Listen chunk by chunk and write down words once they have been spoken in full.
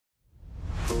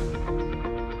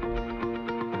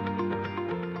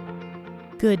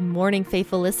Good morning,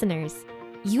 faithful listeners.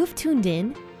 You have tuned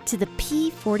in to the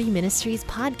P40 Ministries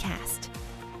podcast,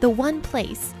 the one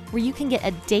place where you can get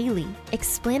a daily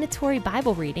explanatory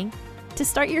Bible reading to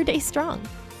start your day strong.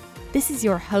 This is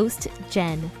your host,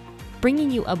 Jen, bringing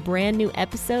you a brand new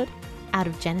episode out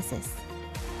of Genesis.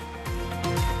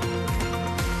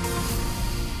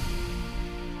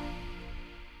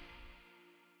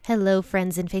 Hello,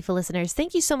 friends and faithful listeners.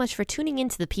 Thank you so much for tuning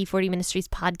into the P40 Ministries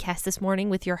podcast this morning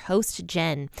with your host,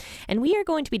 Jen. And we are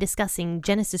going to be discussing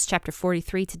Genesis chapter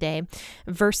 43 today,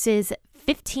 verses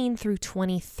 15 through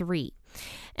 23.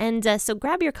 And so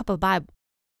grab your cup of Bible.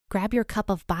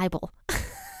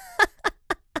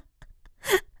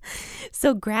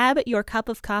 So grab your cup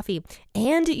of coffee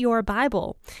and your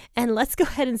Bible, and let's go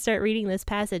ahead and start reading this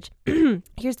passage.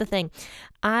 Here's the thing.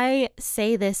 I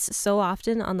say this so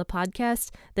often on the podcast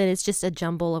that it's just a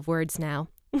jumble of words now.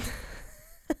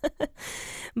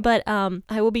 But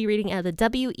I will be reading out of the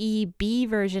WEB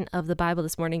version of the Bible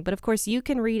this morning, but of course you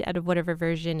can read out of whatever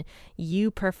version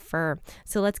you prefer.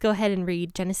 So let's go ahead and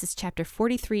read Genesis chapter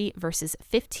 43, verses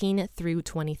 15 through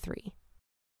 23.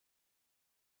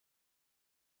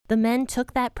 The men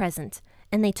took that present,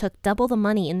 and they took double the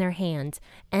money in their hand,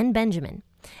 and Benjamin,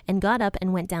 and got up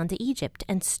and went down to Egypt,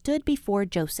 and stood before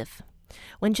Joseph.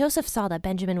 When Joseph saw that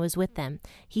Benjamin was with them,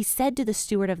 he said to the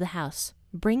steward of the house,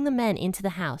 "Bring the men into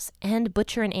the house, and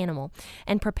butcher an animal,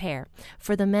 and prepare,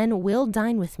 for the men will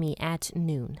dine with me at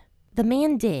noon." The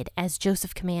man did as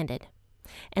Joseph commanded,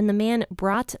 and the man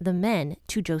brought the men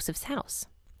to Joseph's house.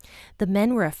 The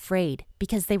men were afraid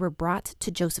because they were brought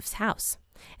to Joseph's house,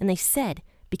 and they said,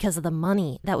 "Because of the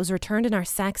money that was returned in our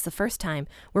sacks the first time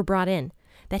were brought in,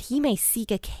 that he may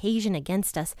seek occasion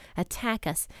against us, attack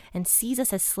us, and seize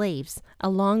us as slaves,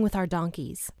 along with our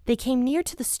donkeys." They came near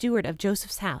to the steward of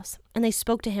Joseph's house, and they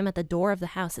spoke to him at the door of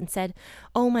the house and said,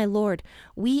 "O my lord,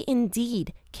 we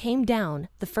indeed came down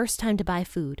the first time to buy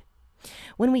food.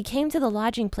 When we came to the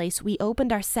lodging place, we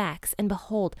opened our sacks, and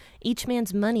behold, each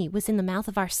man's money was in the mouth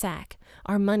of our sack,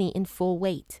 our money in full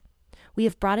weight. We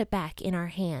have brought it back in our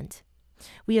hand.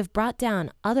 We have brought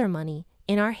down other money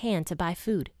in our hand to buy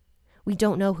food. We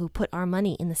don't know who put our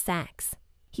money in the sacks."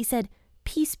 He said,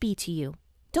 "Peace be to you.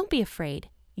 Don't be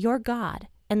afraid. Your God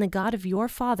and the God of your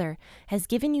father has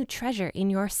given you treasure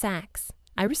in your sacks.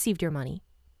 I received your money."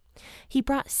 He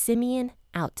brought Simeon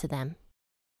out to them.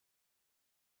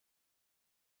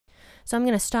 So I'm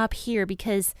going to stop here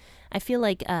because I feel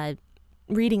like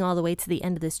reading all the way to the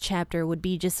end of this chapter would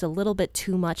be just a little bit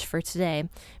too much for today,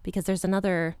 because there's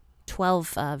another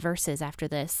 12 verses after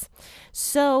this.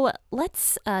 So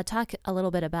let's talk a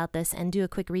little bit about this and do a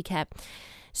quick recap.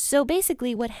 So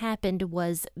basically what happened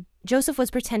was Joseph was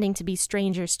pretending to be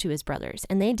strangers to his brothers,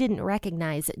 and they didn't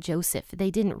recognize Joseph. They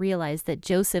didn't realize that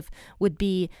Joseph would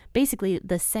be basically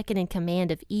the second in command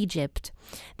of Egypt.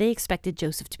 They expected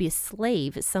Joseph to be a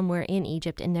slave somewhere in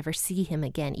Egypt and never see him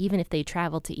again. Even if they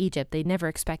traveled to Egypt, they never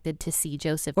expected to see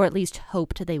Joseph, or at least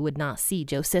hoped they would not see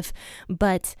Joseph.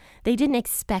 But they didn't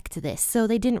expect this, so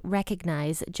they didn't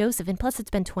recognize Joseph. And plus,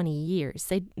 it's been 20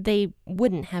 years. They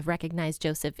wouldn't have recognized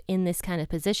Joseph in this kind of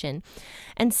position.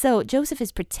 And so Joseph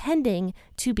is pretending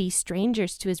to be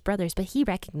strangers to his brothers, but he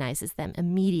recognizes them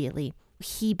immediately.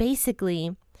 He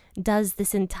basically does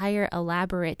this entire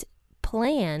elaborate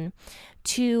plan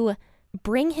to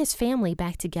bring his family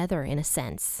back together in a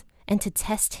sense, and to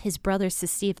test his brothers to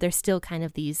see if they're still kind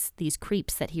of these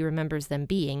creeps that he remembers them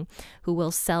being, who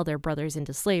will sell their brothers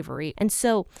into slavery. And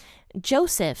so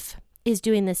Joseph is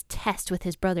doing this test with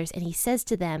his brothers, and he says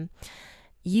to them,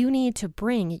 "You need to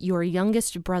bring your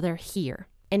youngest brother here.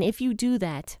 And if you do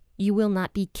that, you will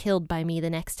not be killed by me the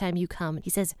next time you come." He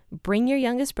says, "Bring your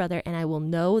youngest brother, and I will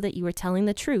know that you are telling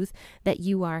the truth, that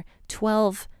you are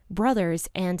 12 brothers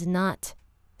and not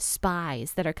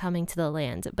spies that are coming to the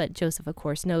land." But Joseph, of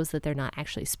course, knows that they're not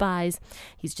actually spies.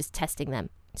 He's just testing them.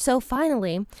 So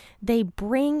finally, they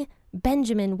bring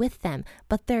Benjamin with them,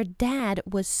 but their dad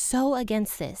was so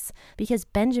against this because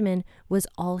Benjamin was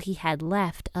all he had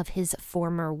left of his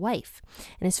former wife,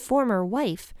 and his former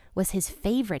wife was his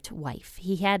favorite wife.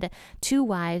 He had 2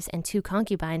 wives and 2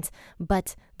 concubines,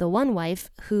 but the one wife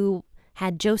who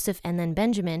had Joseph and then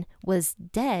Benjamin was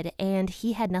dead, and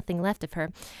he had nothing left of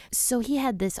her. So he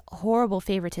had this horrible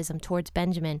favoritism towards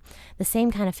Benjamin, the same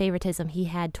kind of favoritism he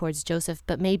had towards Joseph,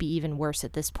 but maybe even worse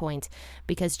at this point,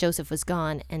 because Joseph was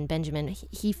gone and Benjamin,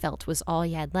 he felt, was all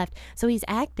he had left. So he's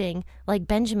acting like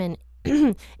Benjamin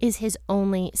is his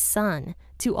only son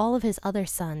to all of his other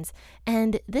sons.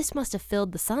 And this must have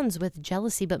filled the sons with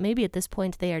jealousy, but maybe at this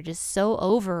point they are just so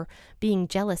over being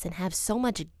jealous and have so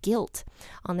much guilt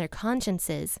on their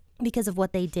consciences because of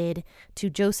what they did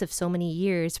to Joseph so many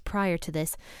years prior to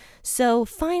this. So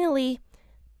finally,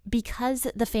 because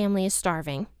the family is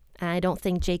starving, and I don't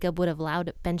think Jacob would have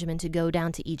allowed Benjamin to go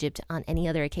down to Egypt on any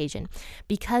other occasion,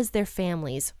 because their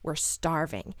families were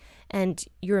starving. And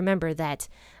you remember that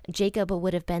Jacob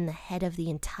would have been the head of the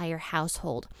entire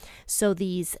household. So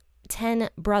these 10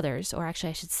 brothers, or actually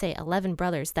I should say 11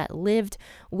 brothers that lived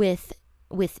with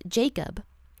Jacob,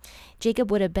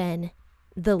 Jacob would have been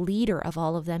the leader of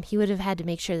all of them. He would have had to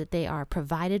make sure that they are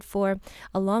provided for,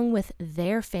 along with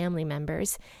their family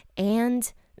members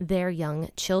and their young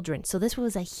children. So this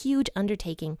was a huge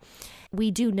undertaking. We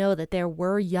do know that there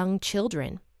were young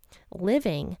children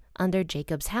living under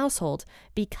Jacob's household,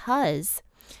 because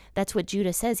that's what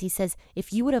Judah says. He says,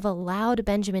 if you would have allowed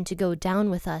Benjamin to go down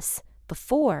with us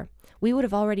before, we would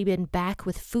have already been back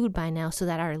with food by now so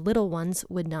that our little ones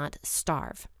would not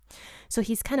starve. So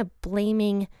he's kind of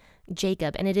blaming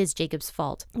Jacob, and it is Jacob's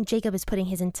fault. Jacob is putting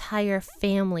his entire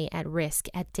family at risk,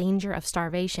 at danger of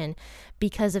starvation,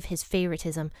 because of his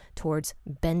favoritism towards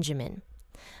Benjamin.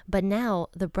 But now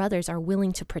the brothers are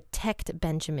willing to protect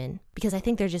Benjamin, because I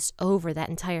think they're just over that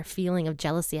entire feeling of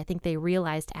jealousy. I think they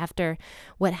realized after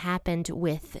what happened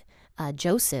with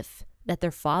Joseph that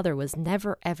their father was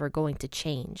never, ever going to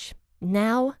change.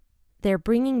 Now they're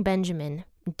bringing Benjamin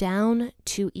down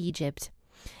to Egypt,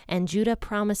 and Judah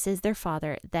promises their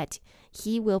father that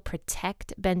he will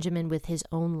protect Benjamin with his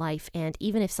own life. And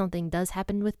even if something does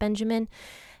happen with Benjamin,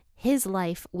 his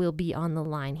life will be on the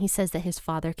line. He says that his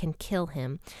father can kill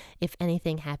him if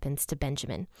anything happens to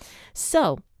Benjamin.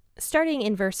 So, starting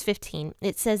in verse 15,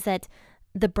 it says that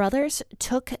the brothers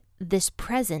took this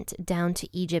present down to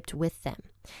Egypt with them,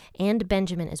 and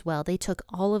Benjamin as well. They took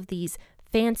all of these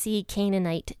fancy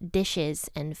Canaanite dishes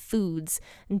and foods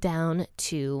down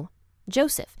to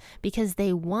Joseph, because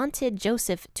they wanted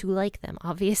Joseph to like them,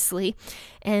 obviously.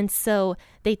 And so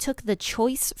they took the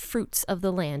choice fruits of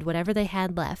the land, whatever they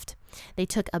had left. They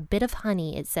took a bit of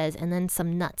honey, it says, and then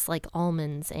some nuts like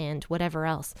almonds and whatever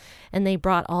else. And they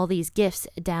brought all these gifts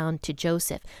down to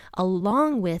Joseph,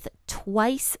 along with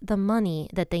twice the money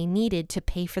that they needed to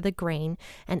pay for the grain,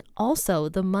 and also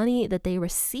the money that they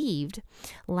received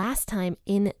last time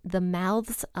in the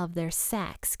mouths of their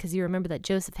sacks. Because you remember that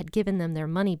Joseph had given them their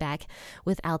money back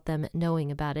without them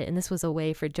knowing about it. And this was a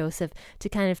way for Joseph to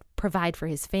kind of provide for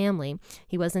his family.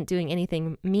 He wasn't doing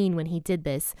anything mean when he did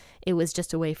this. It was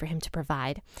just a way for him to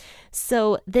provide.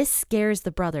 So this scares the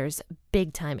brothers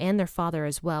big time, and their father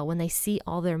as well, when they see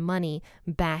all their money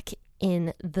back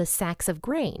in the sacks of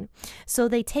grain. So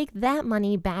they take that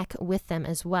money back with them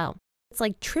as well. It's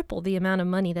like triple the amount of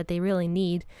money that they really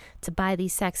need to buy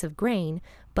these sacks of grain,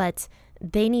 but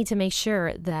they need to make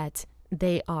sure that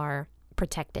they are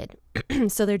protected.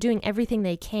 So they're doing everything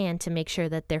they can to make sure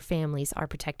that their families are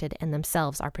protected and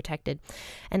themselves are protected.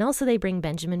 And also they bring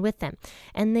Benjamin with them,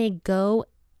 and they go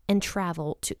and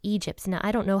travel to Egypt. Now,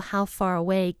 I don't know how far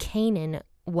away Canaan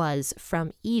was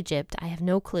from Egypt. I have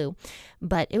no clue,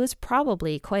 but it was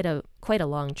probably quite a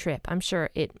long trip. I'm sure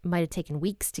it might have taken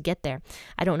weeks to get there.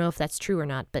 I don't know if that's true or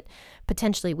not, but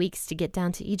potentially weeks to get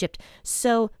down to Egypt.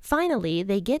 So finally,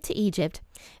 they get to Egypt,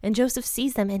 and Joseph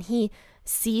sees them, and he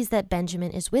sees that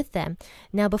Benjamin is with them.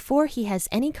 Now, before he has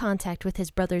any contact with his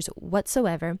brothers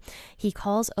whatsoever, he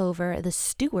calls over the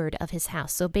steward of his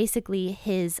house, so basically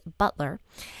his butler,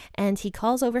 and he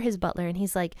calls over his butler, and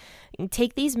he's like,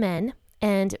 take these men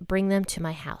and bring them to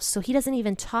my house. So he doesn't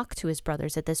even talk to his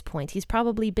brothers at this point. He's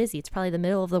probably busy. It's probably the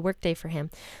middle of the workday for him.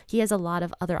 He has a lot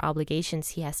of other obligations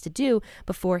he has to do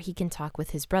before he can talk with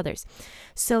his brothers.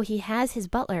 So he has his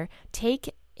butler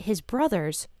take his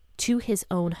brothers to his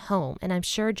own home. And I'm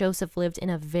sure Joseph lived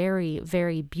in a very,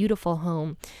 very beautiful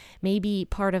home, maybe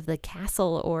part of the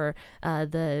castle or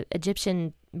the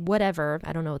Egyptian, whatever,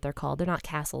 I don't know what they're called. They're not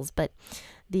castles, but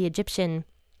the Egyptian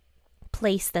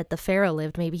place that the Pharaoh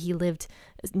lived. Maybe he lived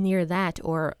near that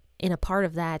or in a part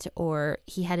of that, or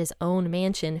he had his own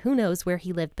mansion. Who knows where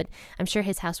he lived, but I'm sure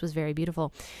his house was very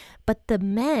beautiful. But the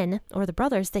men, or the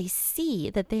brothers, they see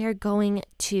that they are going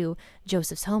to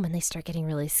Joseph's home, and they start getting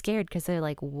really scared because they're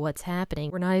like, what's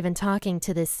happening? We're not even talking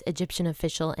to this Egyptian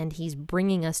official, and he's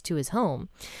bringing us to his home.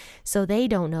 So they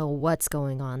don't know what's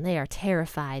going on. They are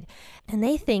terrified, and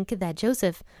they think that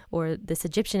Joseph, or this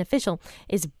Egyptian official,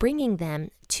 is bringing them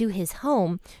to his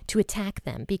home to attack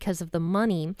them because of the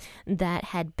money that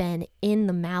had been in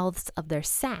the mouths of their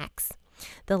sacks.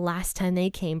 the last time they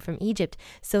came from Egypt.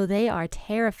 So they are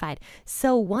terrified.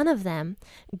 So one of them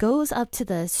goes up to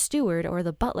the steward or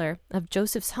the butler of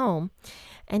Joseph's home,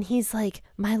 and he's like,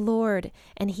 "My lord,"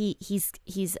 and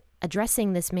he's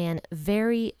addressing this man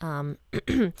very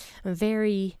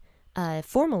very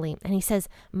formally, and he says,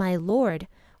 "My lord,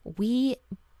 we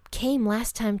came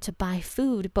last time to buy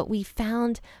food, but we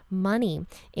found money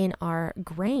in our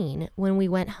grain when we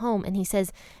went home." And he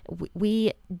says,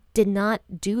 we did not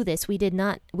do this. We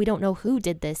don't know who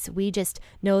did this. We just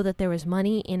know that there was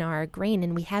money in our grain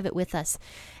and we have it with us.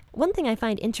 One thing I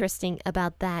find interesting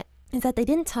about that is that they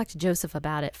didn't talk to Joseph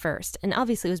about it first. And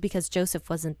obviously it was because Joseph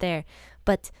wasn't there,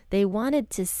 but they wanted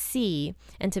to see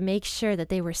and to make sure that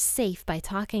they were safe by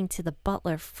talking to the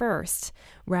butler first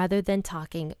rather than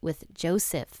talking with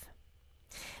Joseph.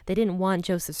 They didn't want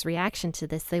Joseph's reaction to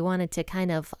this. They wanted to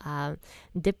kind of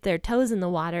dip their toes in the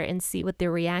water and see what their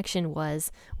reaction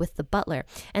was with the butler.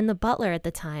 And the butler at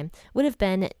the time would have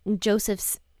been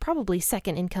Joseph's probably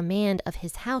second in command of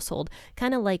his household,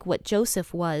 kind of like what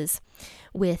Joseph was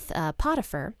with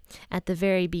Potiphar at the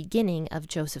very beginning of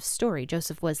Joseph's story.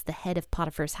 Joseph was the head of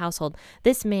Potiphar's household.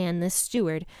 This man, this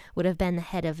steward, would have been the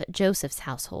head of Joseph's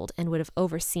household and would have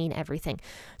overseen everything.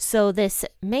 So this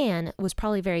man was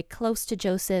probably very close to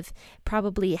Joseph,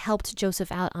 probably helped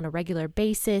Joseph out on a regular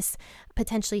basis,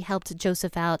 potentially helped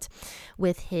Joseph out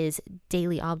with his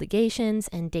daily obligations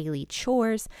and daily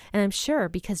chores. And I'm sure,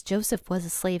 because Joseph was a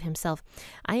slave himself,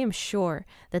 I am sure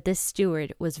that this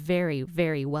steward was very,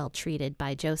 very well treated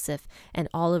by Joseph, and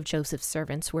all of Joseph's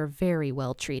servants were very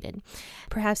well treated.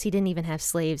 Perhaps he didn't even have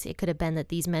slaves. It could have been that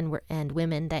these men were and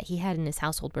women that he had in his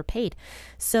household were paid.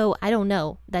 So I don't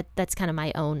know. That's kind of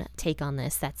my own take on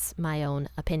this. That's my own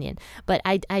opinion. But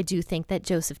I do think that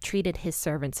Joseph treated his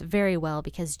servants very well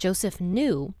because Joseph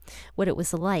knew what it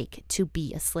was like to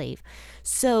be a slave.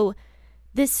 So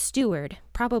this steward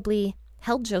probably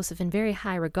held Joseph in very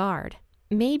high regard.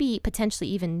 Maybe potentially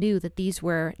even knew that these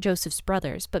were Joseph's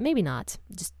brothers, but maybe not,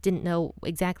 just didn't know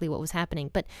exactly what was happening.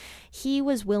 But he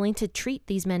was willing to treat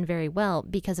these men very well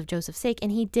because of Joseph's sake,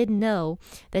 and he did know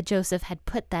that Joseph had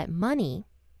put that money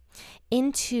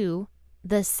into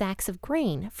the sacks of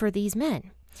grain for these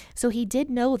men. So he did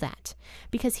know that,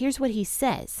 because here's what he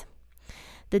says.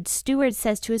 The steward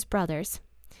says to his brothers,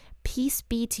 "Peace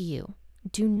be to you.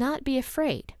 Do not be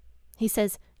afraid." He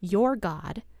says, "Your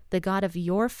God, the God of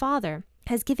your father,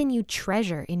 has given you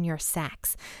treasure in your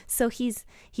sacks." So he's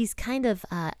kind of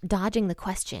dodging the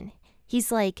question.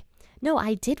 He's like, "No,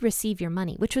 I did receive your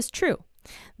money," which was true.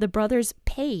 The brothers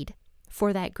paid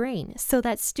for that grain. So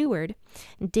that steward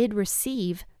did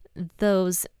receive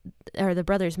the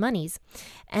brothers' monies,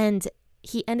 and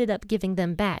he ended up giving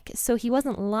them back. So he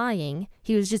wasn't lying.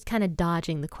 He was just kind of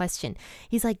dodging the question.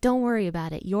 He's like, "Don't worry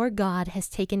about it. Your God has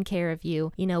taken care of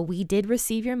you. You know, we did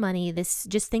receive your money.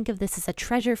 Just think of this as a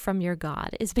treasure from your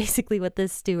God," is basically what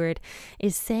this steward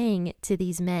is saying to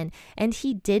these men. And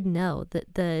he did know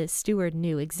that the steward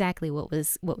knew exactly what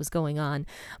was going on,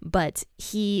 but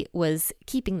he was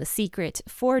keeping the secret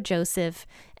for Joseph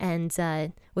and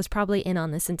was probably in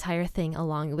on this entire thing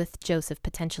along with Joseph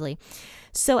potentially.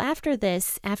 So after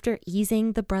this, after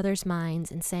easing the brothers'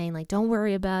 minds and saying, like, "Don't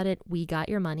worry about it, we got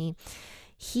your money,"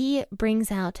 he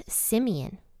brings out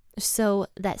Simeon. So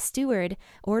that steward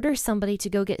orders somebody to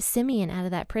go get Simeon out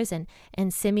of that prison,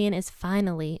 and Simeon is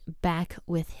finally back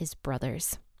with his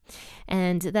brothers.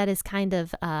 And that is kind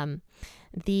of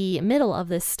the middle of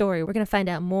this story. We're going to find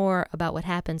out more about what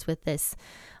happens with this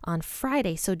on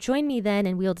Friday. So join me then,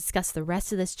 and we'll discuss the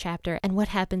rest of this chapter and what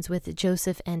happens with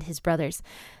Joseph and his brothers.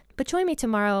 But join me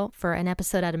tomorrow for an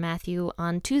episode out of Matthew.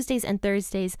 On Tuesdays and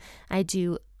Thursdays, I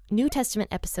do New Testament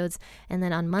episodes, and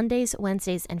then on Mondays,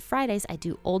 Wednesdays, and Fridays, I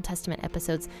do Old Testament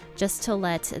episodes, just to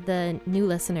let the new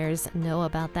listeners know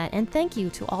about that. And thank you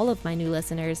to all of my new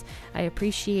listeners. I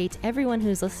appreciate everyone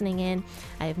who's listening in.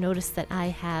 I have noticed that I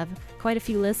have quite a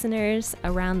few listeners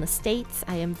around the States.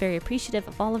 I am very appreciative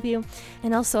of all of you.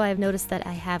 And also, I have noticed that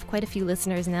I have quite a few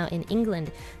listeners now in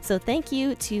England. So thank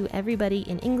you to everybody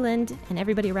in England and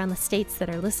everybody around the States that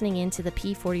are listening into the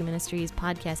P40 Ministries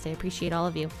podcast. I appreciate all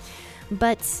of you.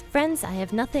 But friends, I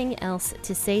have nothing else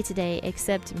to say today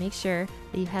except make sure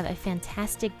that you have a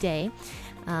fantastic day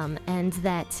and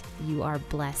that you are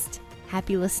blessed.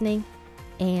 Happy listening,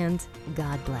 and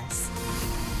God bless.